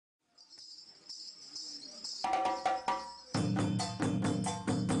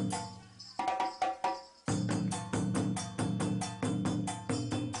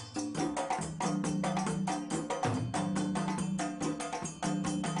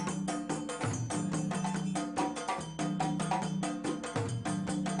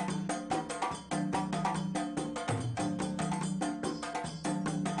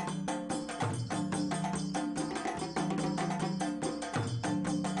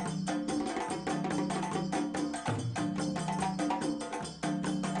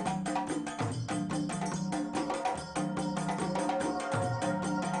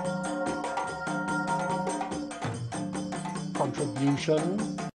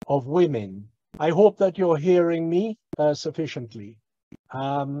Contribution of women. I hope that you're hearing me sufficiently.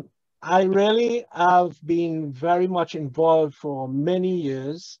 I really have been very much involved for many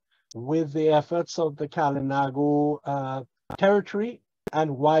years with the efforts of the Kalinago territory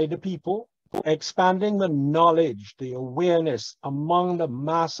and wider people, expanding the knowledge, the awareness among the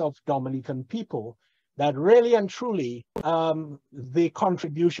mass of Dominican people that really and truly the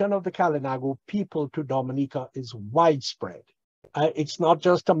contribution of the Kalinago people to Dominica is widespread. It's not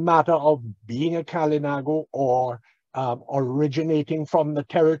just a matter of being a Kalinago or originating from the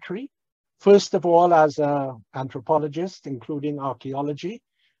territory. First of all, as an anthropologist, including archaeology,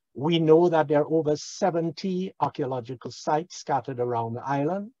 we know that there are over 70 archaeological sites scattered around the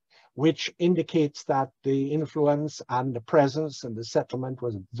island, which indicates that the influence and the presence and the settlement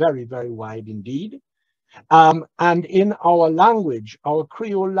was very, very wide indeed. And in our language, our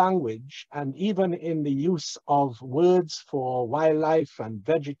Creole language, and even in the use of words for wildlife and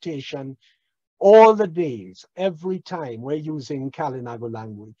vegetation, all the days, every time we're using Kalinago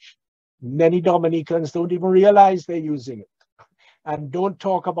language. Many Dominicans don't even realize they're using it and don't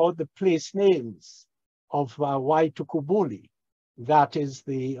talk about the place names of Waitukubuli. That is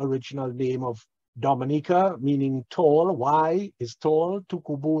the original name of Dominica, meaning tall. Wai is tall,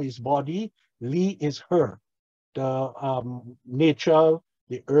 Tukubu is body, Li is her. The nature,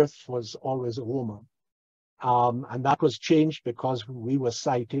 the earth was always a woman. And that was changed because we were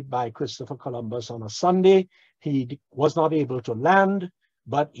sighted by Christopher Columbus on a Sunday. He was not able to land,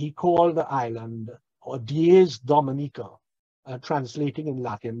 but he called the island Dies Dominica, translating in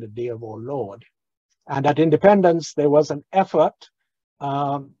Latin, the day of our Lord. And at independence, there was an effort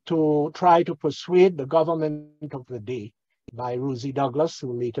to try to persuade the government of the day by Rosie Douglas,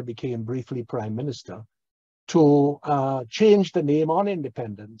 who later became briefly prime minister, to change the name on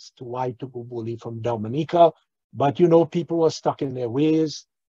independence to Waitukubuli from Dominica. But, you know, people were stuck in their ways,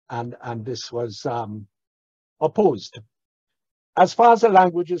 and this was opposed. As far as the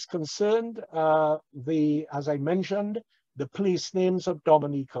language is concerned, as I mentioned, the place names of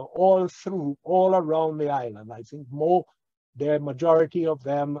Dominica all around the island, I think the majority of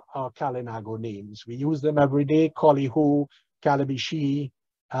them are Kalinago names. We use them every day: Kolihu, Kalabishi,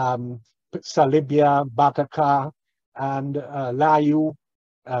 Salibia, Bataka, and Layu,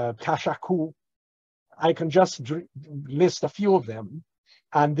 Kashaku. I can just list a few of them,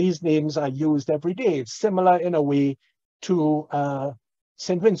 and these names are used every day. It's similar in a way to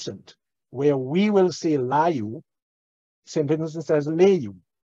St. Vincent, where we will say Layu, St. Vincent says Layu.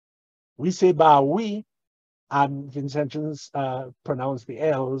 We say Bawi, and Vincentians pronounce the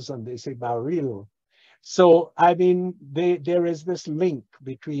L's and they say Baril. So, I mean, there is this link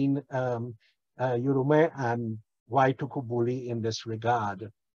between Yurume and Waitukubuli in this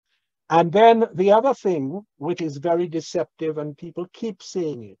regard. And then the other thing, which is very deceptive, and people keep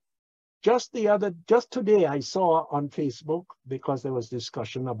saying it, just today I saw on Facebook, because there was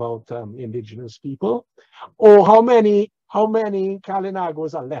discussion about indigenous people, how many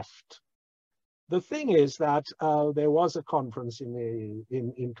Kalinagos are left? The thing is that there was a conference in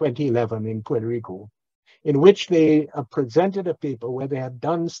 2011 in Puerto Rico, in which they presented a paper where they had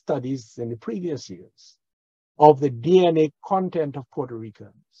done studies in the previous years of the DNA content of Puerto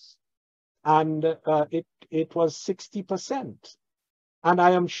Ricans. And it was 60%. And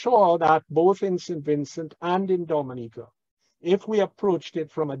I am sure that both in St. Vincent and in Dominica, if we approached it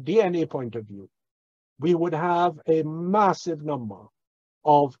from a DNA point of view, we would have a massive number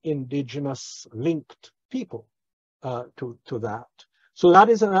of indigenous linked people to that. So that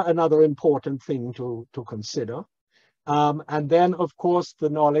is another important thing to consider. And then, of course, the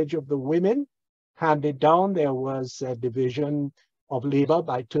knowledge of the women handed down. There was a division of labor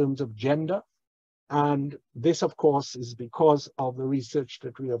by terms of gender. And this, of course, is because of the research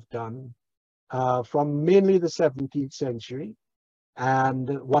that we have done from mainly the 17th century.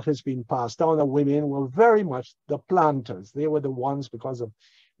 And what has been passed down, the women were very much the planters. They were the ones, because of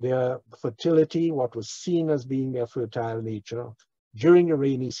their fertility, what was seen as being their fertile nature, during the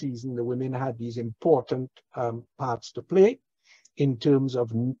rainy season, the women had these important parts to play in terms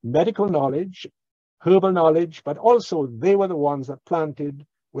of medical knowledge, herbal knowledge, but also they were the ones that planted,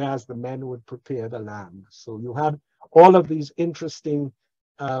 whereas the men would prepare the land. So you had all of these interesting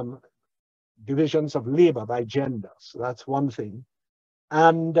divisions of labor by gender. So that's one thing.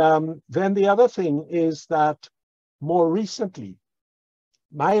 And then the other thing is that more recently,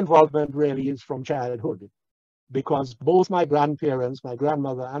 my involvement really is from childhood, because both my grandparents, my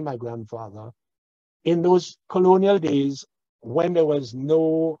grandmother and my grandfather, in those colonial days, when there was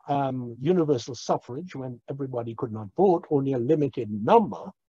no universal suffrage, when everybody could not vote, only a limited number,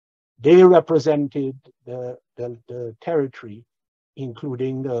 they represented the territory,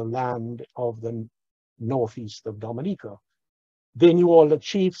 including the land of the northeast of Dominica. They knew all the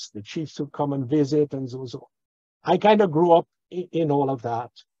chiefs would come and visit, and so I kind of grew up in all of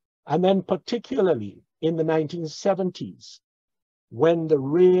that. And then particularly in the 1970s, when the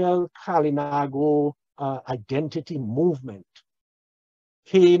real Kalinago identity movement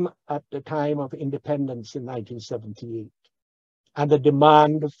came at the time of independence in 1978, and the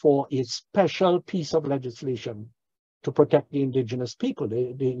demand for a special piece of legislation to protect the indigenous people.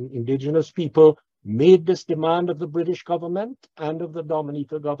 The indigenous people made this demand of the British government and of the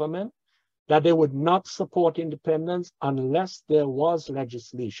Dominica government that they would not support independence unless there was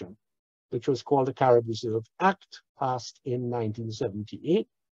legislation, which was called the Carib Reserve Act, passed in 1978.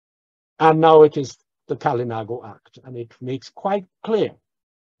 And now it is the Kalinago Act. And it makes quite clear,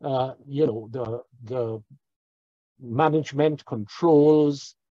 the management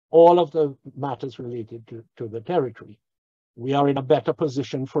controls all of the matters related to the territory. We are in a better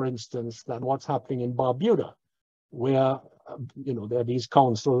position, for instance, than what's happening in Barbuda, where, there are these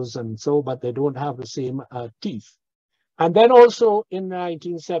councils and so, but they don't have the same teeth. And then also in the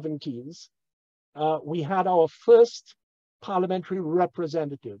 1970s, we had our first parliamentary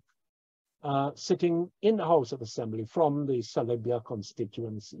representative sitting in the House of Assembly from the Salabia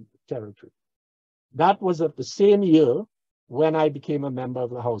constituency territory. That was at the same year when I became a member of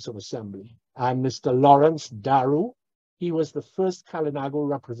the House of Assembly. And Mr. Lawrence Daru, he was the first Kalinago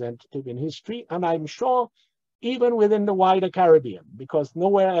representative in history, and I'm sure even within the wider Caribbean, because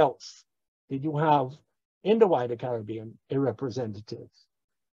nowhere else did you have in the wider Caribbean a representative.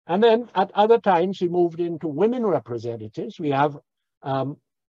 And then at other times, we moved into women representatives. We have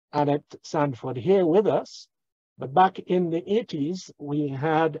Annette Sanford here with us, but back in the 80s, we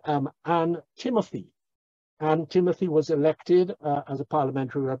had Anne Timothy. Anne Timothy was elected as a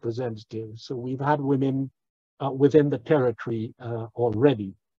parliamentary representative. So we've had women within the territory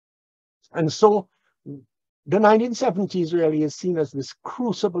already. And so the 1970s really is seen as this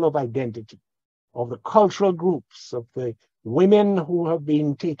crucible of identity, of the cultural groups, of the women who have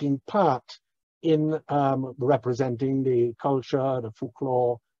been taking part in representing the culture, the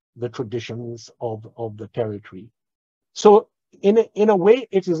folklore, the traditions of the territory. So in a way,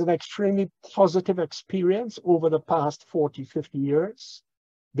 it is an extremely positive experience over the past 40, 50 years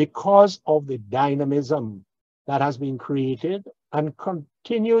because of the dynamism that has been created and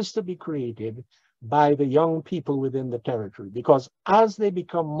continues to be created by the young people within the territory. Because as they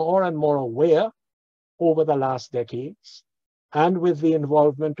become more and more aware over the last decades, and with the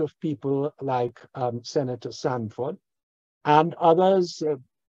involvement of people like Senator Sanford and others,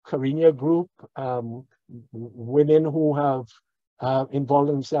 Carina Group, women who have involved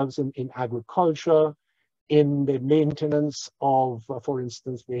themselves in agriculture, in the maintenance of, for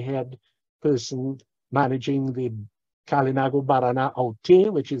instance, the head person managing the Kalinago Barana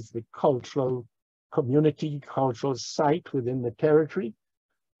Aute, which is the cultural community, cultural site within the territory.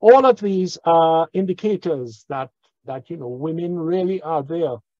 All of these are indicators that women really are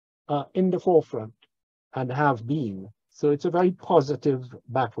there in the forefront and have been. So it's a very positive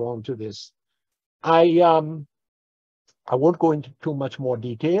background to this. I won't go into too much more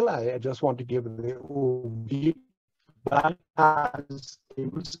detail. I just want to give the overview. But as a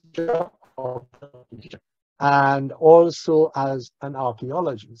researcher and also as an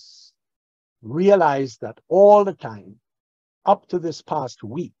archaeologist, realize that all the time, up to this past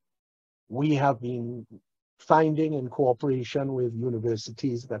week, we have been finding in cooperation with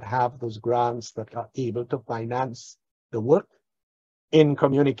universities that have those grants that are able to finance the work, in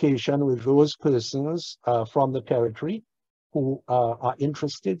communication with those persons from the territory who are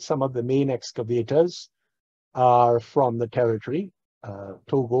interested. Some of the main excavators are from the territory,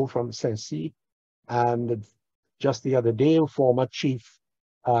 Togo from Sensi, and just the other day, former Chief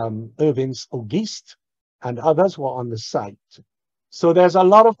Irvins Auguste and others were on the site. So there's a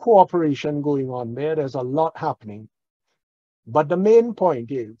lot of cooperation going on there. There's a lot happening. But the main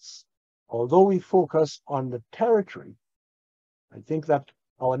point is, although we focus on the territory, I think that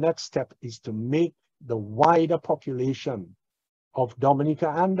our next step is to make the wider population of Dominica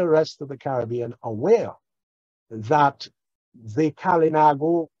and the rest of the Caribbean aware that the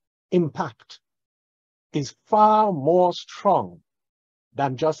Kalinago impact is far more strong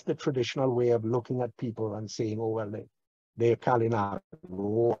than just the traditional way of looking at people and saying, oh, well, they're Kalinago,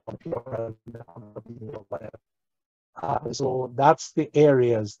 or whatever. So that's the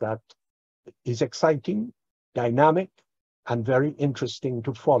areas that is exciting, dynamic, and very interesting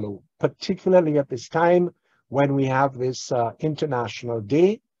to follow, particularly at this time when we have this International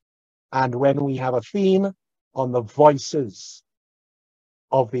Day and when we have a theme on the voices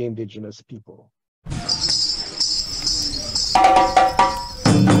of the indigenous people.